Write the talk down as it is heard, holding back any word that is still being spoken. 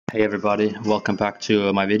Hey everybody, welcome back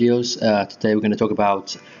to my videos. Today we're going to talk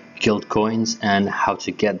about guild coins and how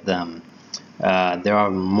to get them. There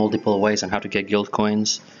are multiple ways on how to get guild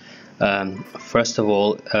coins. First of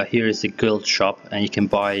all, here is the guild shop, and you can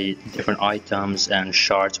buy different items and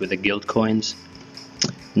shards with the guild coins.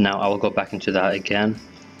 Now I will go back into that again.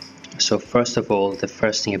 So first of all, the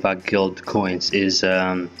first thing about guild coins is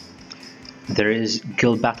there is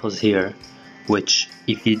guild battles here, which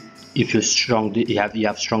if you're strong, you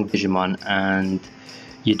have strong Digimon and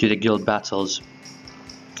you do the guild battles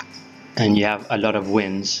and you have a lot of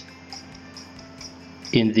wins.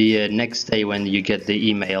 In the next day when you get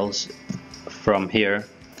the emails from here,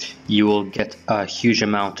 you will get a huge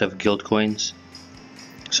amount of guild coins.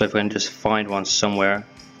 So if I can just find one somewhere,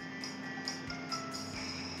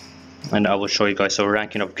 and I will show you guys. So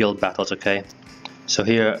ranking of guild battles, okay. So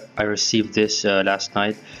here I received this last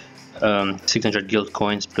night. 600 guild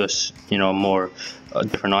coins plus more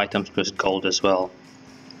different items plus gold as well,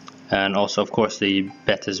 and also of course the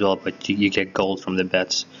bet as well, but you get gold from the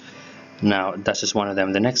bets. Now that's just one of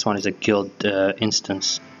them. The next one is a guild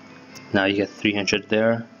instance. Now you get 300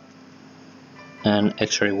 there and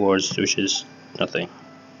extra rewards, which is nothing,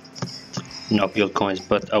 no guild coins,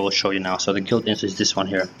 but I will show you now. So the guild instance is this one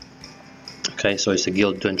here. Okay, so it's a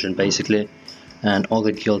guild dungeon basically, and all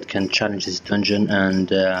the guild can challenge this dungeon,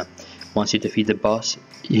 and once you defeat the boss,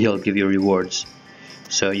 he'll give you rewards.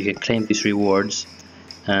 So you can claim these rewards,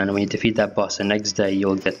 and when you defeat that boss, the next day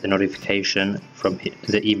you'll get the notification from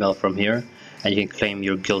the email from here, and you can claim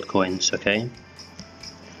your guild coins. Okay.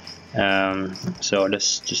 So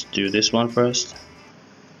let's just do this one first.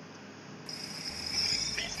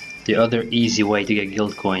 The other easy way to get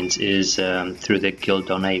guild coins is through the guild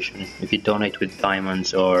donation. If you donate with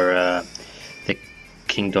diamonds or the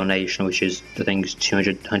king donation, which is I think is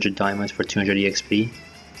 100 diamonds for 200 EXP.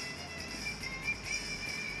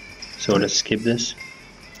 So let's skip this.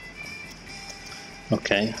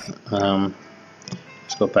 Okay,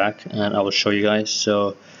 let's go back and I will show you guys.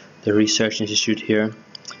 So the research institute here,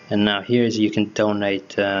 and now here is you can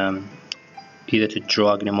donate either to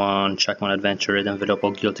Digimon, Trackmon Adventure, Envelope,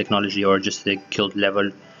 or Guild Technology, or just the guild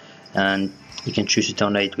level, and you can choose to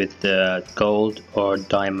donate with gold or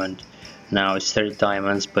diamond. Now it's 30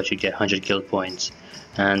 diamonds, but you get 100 guild points.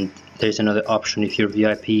 And there's another option. If you're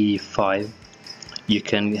VIP 5, you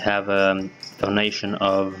can have a donation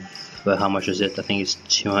of how much is it? I think it's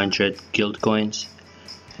 200 guild coins.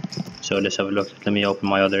 So let's have a look. Let me open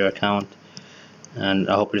my other account, and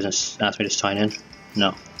I hope it doesn't ask me to sign in.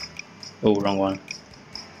 No. Oh, wrong one.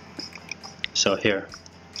 So here,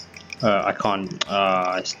 I can't.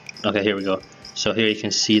 Okay, here we go. So here you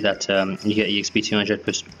can see that you get EXP 200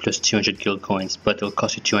 plus 200 guild coins, but it'll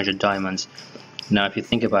cost you 200 diamonds. Now, if you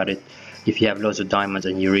think about it, if you have loads of diamonds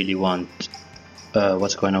and you really want,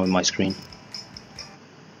 what's going on with my screen?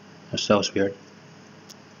 That was weird.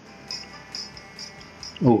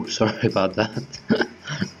 Oh, sorry about that.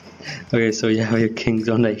 Okay, so you have your king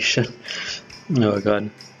donation. Oh my god.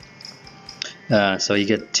 So you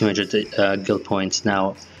get 200 guild points.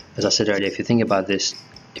 Now, as I said earlier, if you think about this,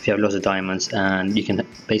 if you have lots of diamonds, and you can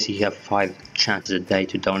basically have 5 chances a day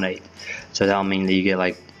to donate, so that'll mean that you get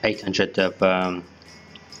like 800 of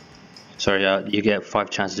you get 5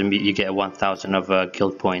 chances to meet, you get 1000 of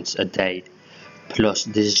guild points a day, plus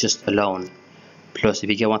this is just alone, plus if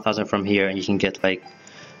you get 1000 from here, and you can get like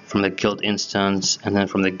from the guild instance and then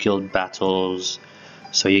from the guild battles,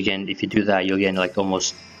 so you get, if you do that, you'll get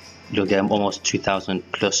almost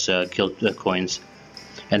 2000 plus guild coins.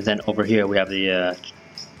 And then over here we have the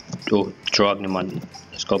draw Digimon.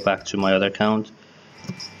 Let's go back to my other account.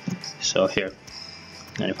 So here,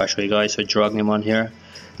 and if I show you guys, so draw Digimon here.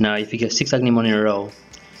 Now if you get 6 Digimon in a row,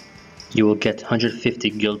 you will get 150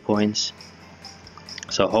 guild points.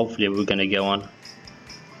 So hopefully we're gonna get one.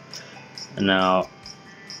 And now,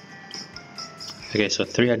 okay, so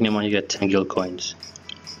 3 Digimon you get 10 guild coins.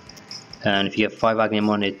 And if you get 5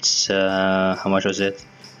 Digimon, it's how much was it?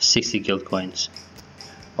 60 guild coins.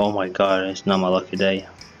 Oh my god, it's not my lucky day.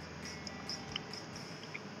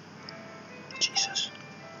 Jesus.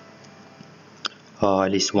 Oh,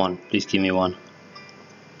 at least one. Please give me one.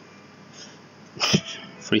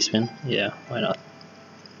 Free spin? Yeah, why not?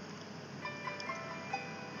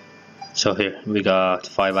 So here we got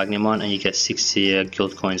 5 Digimon, and you get 60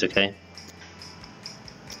 guild coins. Okay.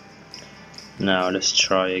 Now let's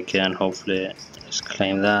try again. Hopefully, let's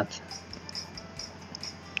claim that.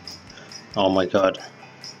 Oh my god.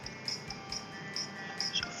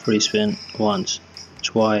 So free spin once,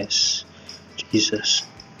 twice. Jesus.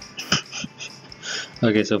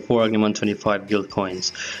 Okay, so 4 Digimon, 25 guild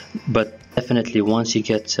coins. But definitely once you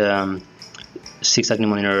get 6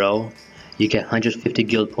 Agnemon in a row, you get 150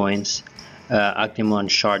 guild points, Agnemon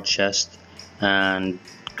shard chest, and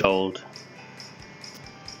gold.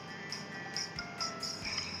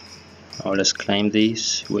 Or let's claim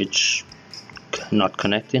these, which not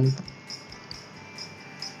connecting.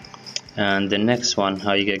 And the next one,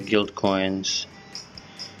 how you get guild coins.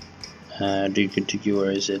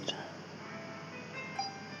 Where is it?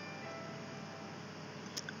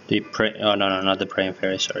 Oh no, not the praying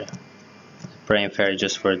fairy. Sorry, the praying fairy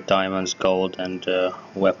just for diamonds, gold, and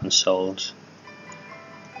weapon souls.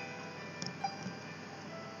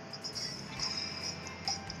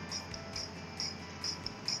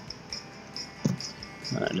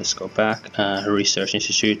 Let's go back. Research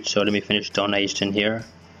Institute. So let me finish donation here.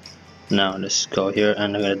 Now let's go here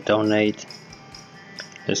and I'm gonna donate.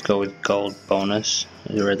 Let's go with gold bonus.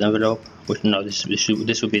 The red envelope. No, this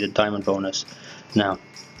would be the diamond bonus. Now,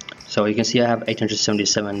 so you can see I have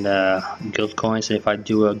 877 guild coins, and if I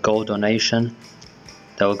do a gold donation,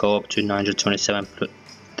 that will go up to 927.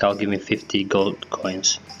 That will give me 50 gold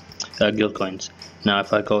coins, guild coins. Now,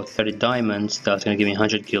 if I go 30 diamonds, that's going to give me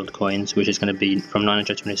 100 guild coins, which is going to be from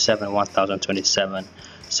 927 1027.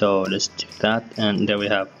 So let's do that, and there we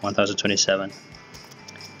have 1027.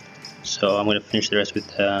 So I'm going to finish the rest with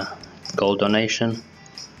gold donation.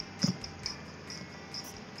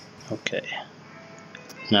 Okay.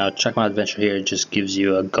 Now check my adventure here. It just gives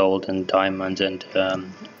you a gold and diamond and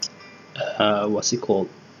what's it called?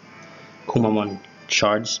 Kumamon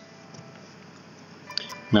shards.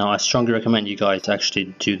 Now I strongly recommend you guys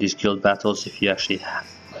actually do these guild battles if you actually have,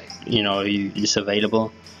 it's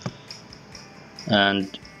available.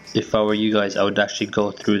 And if I were you guys, I would actually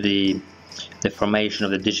go through the formation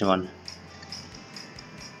of the Digimon,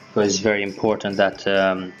 because it's very important that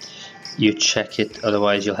you check it,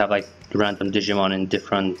 otherwise you'll have like random Digimon in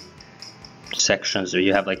different sections, or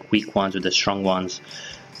you have like weak ones with the strong ones,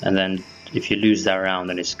 and then if you lose that round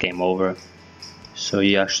then it's game over. So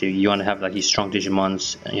you want to have like these strong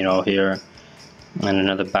Digimons, here, and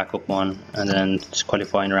another backup one, and then it's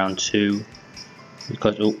qualifying round 2,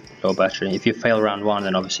 because low battery. If you fail round 1,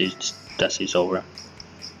 then obviously it's over.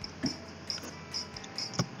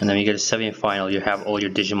 And then you get a semi-final, you have all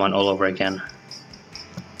your Digimon all over again.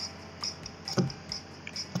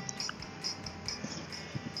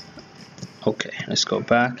 Okay, let's go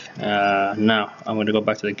back. Now I'm going to go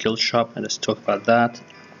back to the guild shop and let's talk about that.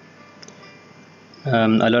 A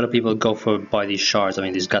lot of people go for buy these shards. I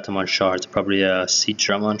mean, these Gatomon shards, probably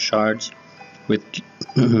Seedramon shards with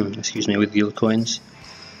excuse me, with guild coins.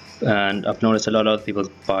 And I've noticed a lot of people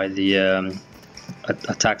buy the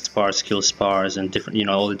attack spars, skill spars, and different,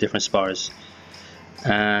 all the different spars.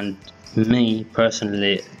 And me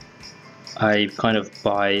personally, I kind of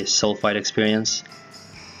buy soul fight experience.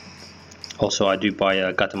 Also, I do buy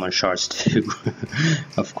Gatomon shards too,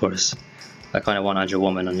 of course. I kind of want Andrew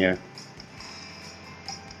Woman on here.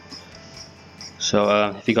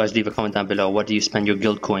 So if you guys leave a comment down below, what do you spend your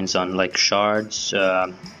guild coins on? Like shards,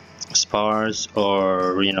 spars,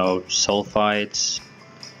 or soul fights?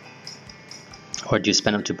 Or do you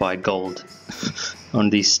spend them to buy gold on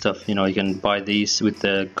these stuff? You can buy these with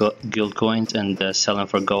the guild coins and sell them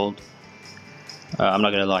for gold. I'm not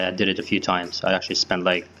gonna lie, I did it a few times. I actually spent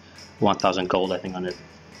like 1000 gold, I think, on it.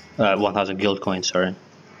 1000 guild coins, sorry.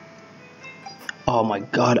 Oh my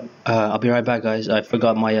god, I'll be right back, guys. I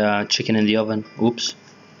forgot my chicken in the oven. Oops.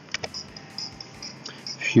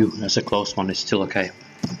 Phew, that's a close one. It's still okay.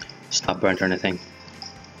 It's not burnt or anything.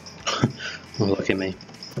 Oh, look at me.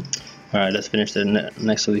 Alright, let's finish the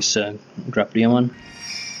next of these Grapplemon.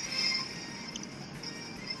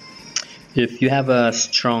 If you have a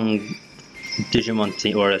strong Digimon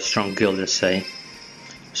team, or a strong guild, let's say,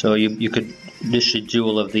 so you could literally do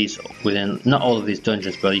all of these within, not all of these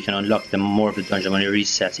dungeons, but you can unlock them more of the dungeon when it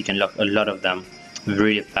resets. You can unlock a lot of them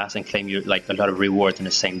really fast and claim a lot of rewards in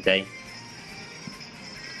the same day.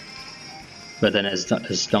 But then as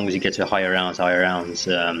long as you get to higher rounds, higher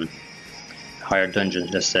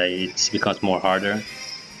dungeons, let's say, it becomes more harder.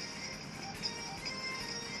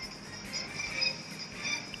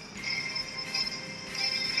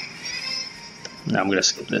 Now I'm gonna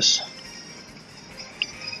skip this.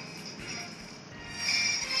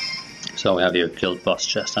 So we have your guild boss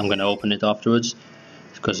chest. I'm gonna open it afterwards,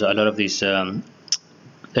 because a lot of these, I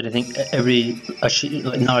think every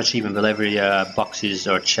not achievement, but every boxes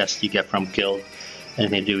or chest you get from guild,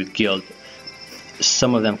 anything to do with guild,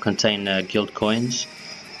 some of them contain guild coins.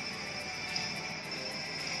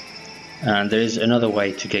 And there is another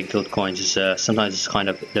way to get guild coins. Is sometimes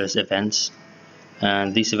it's there's events,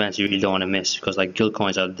 and these events you really don't want to miss, because like guild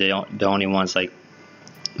coins are the only ones like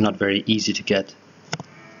not very easy to get.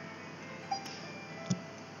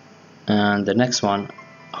 And the next one,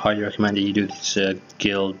 highly recommend that you do this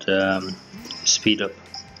guild speed up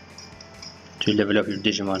to level up your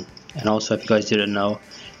Digimon. And also, if you guys didn't know,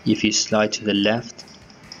 if you slide to the left,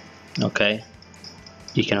 okay,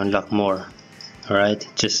 you can unlock more. Alright,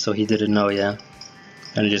 just so he didn't know, yeah.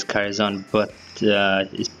 And it just carries on, but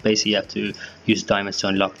it's basically you have to use diamonds to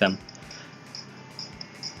unlock them.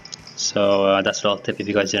 So that's a little tip if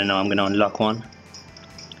you guys didn't know. I'm gonna unlock one.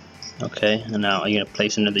 Okay, and now I'm gonna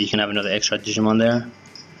place another. You can have another extra Digimon there.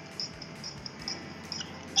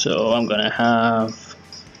 So I'm gonna have,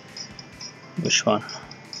 which one?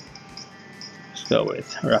 Let's go with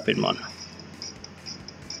Rapidmon.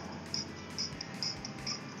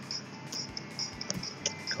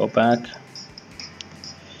 Go back,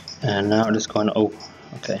 and now let's go on. Oh,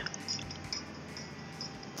 okay.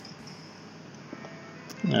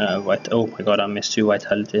 White. Oh my god, I missed 2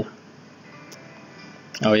 vitality.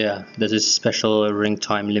 Oh yeah, there's this special ring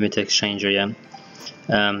time limit exchanger, yeah.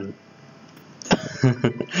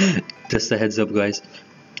 Just a heads up, guys.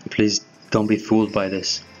 Please don't be fooled by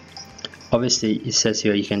this. Obviously, it says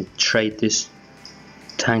here you can trade this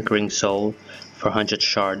tank ring soul for 100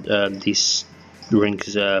 shard. These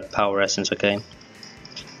rings power essence. Okay.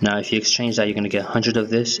 Now, if you exchange that, you're gonna get 100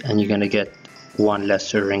 of this, and you're gonna get 1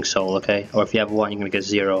 less ring soul. Okay. Or if you have 1, you're gonna get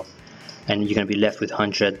 0, and you're gonna be left with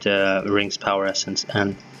 100 rings power essence.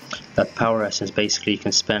 And that power essence, basically, you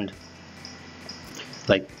can spend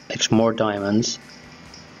like more diamonds,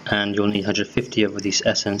 and you'll need 150 of these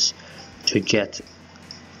essence to get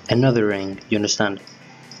another ring. You understand?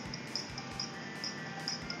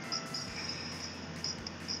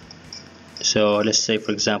 So let's say,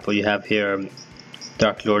 for example, you have here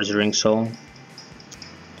Dark Lord's ring soul.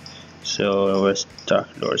 So where's Dark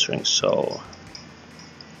Lord's ring soul?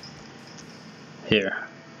 Here.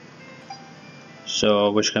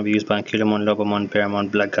 So which can be used by Ankylomon, Lobomon, Bearmon,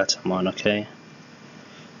 Black Gatomon. Okay.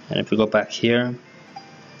 And if we go back here,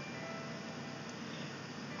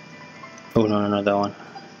 oh no, that one,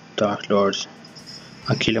 Dark Lords,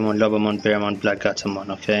 Ankylomon, Lobomon, Bearmon, Black Gatomon.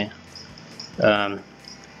 Okay.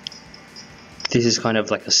 This is kind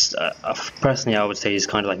of like a personally I would say it's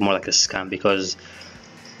kind of like more like a scam, because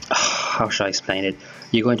how should I explain it?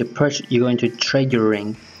 You're going to trade your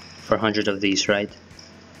ring for 100 of these, right?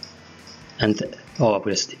 And oh,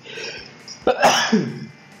 obviously.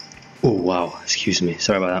 Oh wow, excuse me,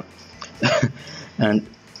 sorry about that. And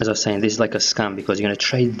as I was saying, this is like a scam, because you're going to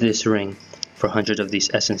trade this ring for 100 of these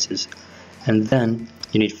essences, and then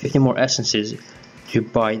you need 50 more essences to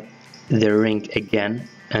buy the ring again,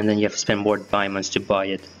 and then you have to spend more diamonds to buy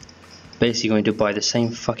it. Basically, you're going to buy the same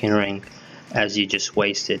fucking ring as you just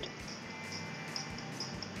wasted.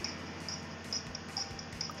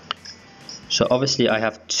 So obviously I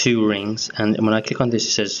have 2 rings, and when I click on this,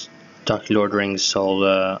 it says Dark Lord ring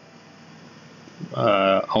soul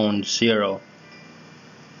owned 0.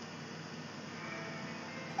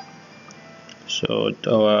 So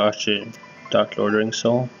actually Dark Lord ring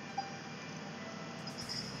soul.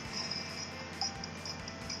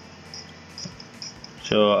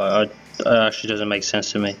 So it actually doesn't make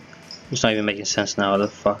sense to me. It's not even making sense now. What the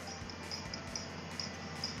fuck?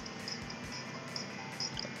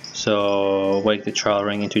 So wake the trial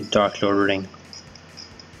ring into Dark Lord ring.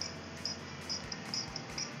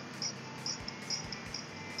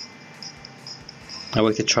 I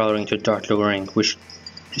wake the trial ring to Dark Lord ring, which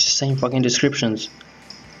is the same fucking descriptions.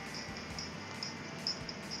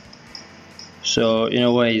 So in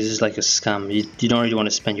a way, this is like a scam. You don't really want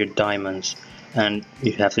to spend your diamonds, and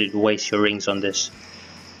you have to waste your rings on this.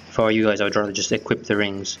 If I were you guys, I would rather just equip the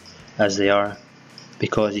rings as they are,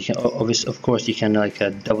 because you can of course you can like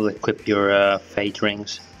double equip your fate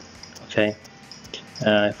rings. Okay.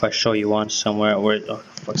 If I show you one somewhere, where, oh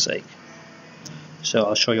for fuck's sake. So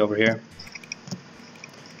I'll show you over here.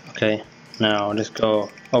 Okay, now let's go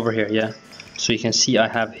over here. Yeah, so you can see I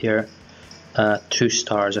have here 2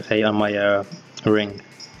 stars, okay, on my ring.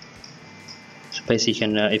 So basically you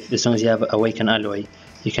can as long as you have awakened alloy,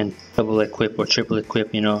 you can double equip or triple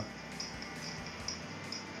equip, you know.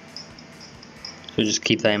 So just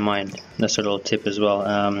keep that in mind. That's a little tip as well.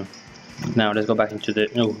 Now let's go back into the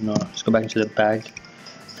let's go back into the bag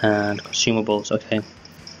and consumables. Okay,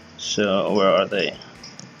 so where are they?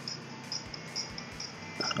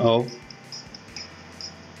 Oh,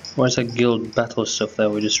 where's the guild battle stuff that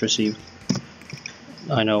we just received?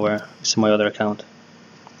 I know where. It's in my other account.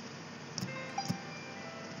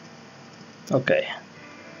 Okay,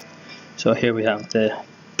 so here we have the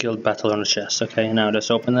guild battle on the chest. Okay, now let's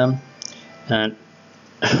open them, and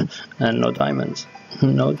and no diamonds,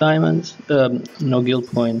 no diamonds, no guild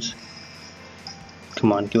points.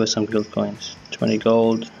 Come on, give us some guild coins. 20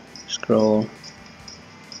 gold, Scroll.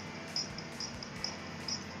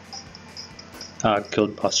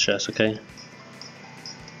 Guild boss chest, okay.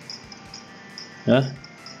 Yeah?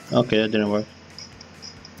 Okay, that didn't work.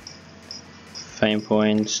 Fame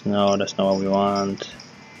points, no, that's not what we want.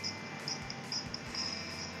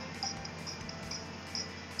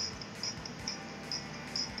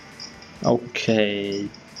 Okay.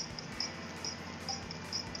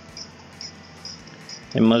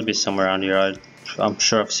 It must be somewhere around here. I'm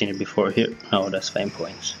sure I've seen it before here. No, that's fame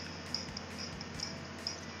points.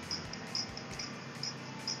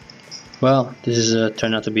 Well, this is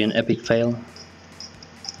turned out to be an epic fail.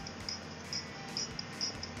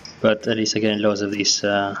 But at least I get loads of these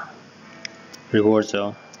rewards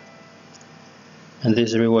though. And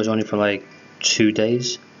these rewards only for like 2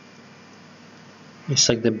 days. It's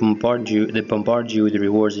like they bombard you with the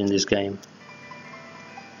rewards in this game.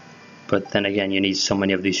 But then again, you need so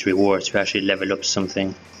many of these rewards to actually level up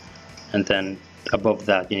something. And then above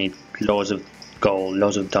that, you need loads of gold,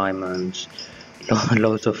 loads of diamonds,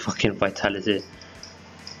 loads of fucking vitality.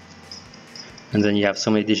 And then you have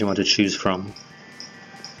so many Digimon to choose from.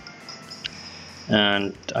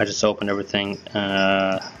 And I just opened everything.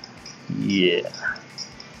 Yeah.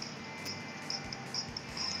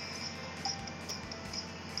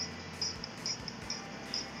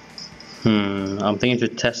 I'm thinking to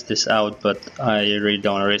test this out, but I really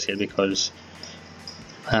don't want to risk it because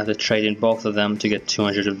I have to trade in both of them to get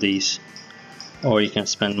 200 of these, or you can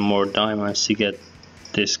spend more diamonds to get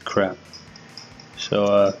this crap.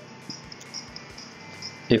 So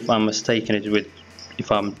if I'm mistaken it with,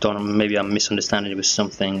 maybe I'm misunderstanding it with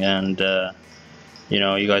something, and you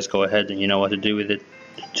know, you guys go ahead and you know what to do with it,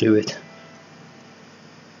 do it.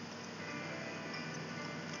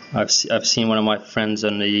 I've seen one of my friends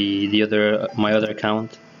on my other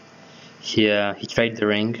account. He traded the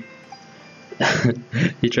ring.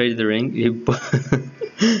 He traded the ring.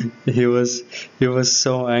 He was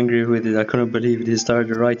so angry with it. I couldn't believe it. He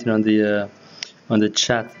started writing on the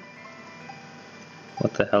chat.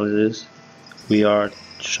 What the hell is this? We are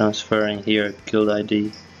transferring here. Guild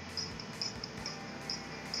ID.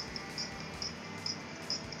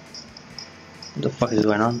 What the fuck is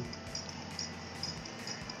going on?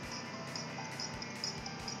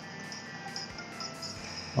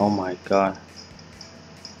 Oh my god.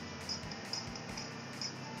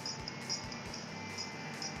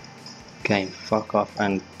 Game, fuck off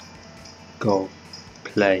and go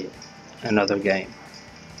play another game.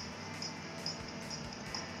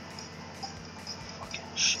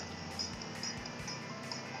 Fucking shit.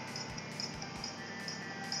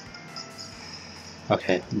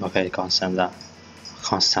 Okay, can't stand that.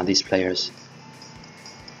 Can't stand these players.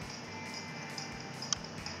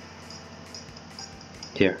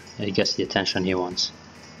 Here, he gets the attention he wants.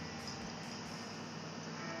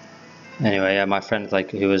 Anyway, my friend,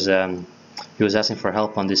 like, he was asking for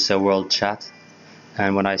help on this world chat,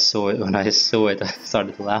 and when I saw it, I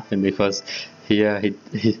started laughing because he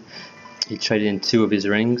traded in 2 of his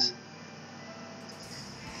rings,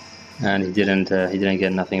 and he didn't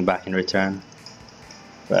get nothing back in return.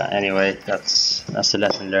 But anyway, that's the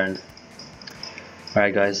lesson learned.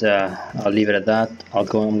 Alright guys, I'll leave it at that. I'm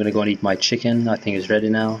gonna go and eat my chicken. I think it's ready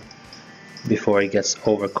now, before it gets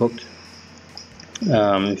overcooked.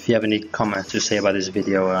 If you have any comments to say about this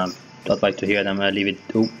video, I'd like to hear them. Leave it.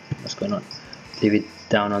 Oh, what's going on? Leave it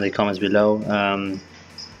down on the comments below.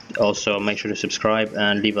 Also, make sure to subscribe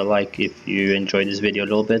and leave a like if you enjoyed this video a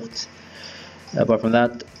little bit. Apart from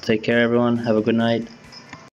that, take care everyone. Have a good night.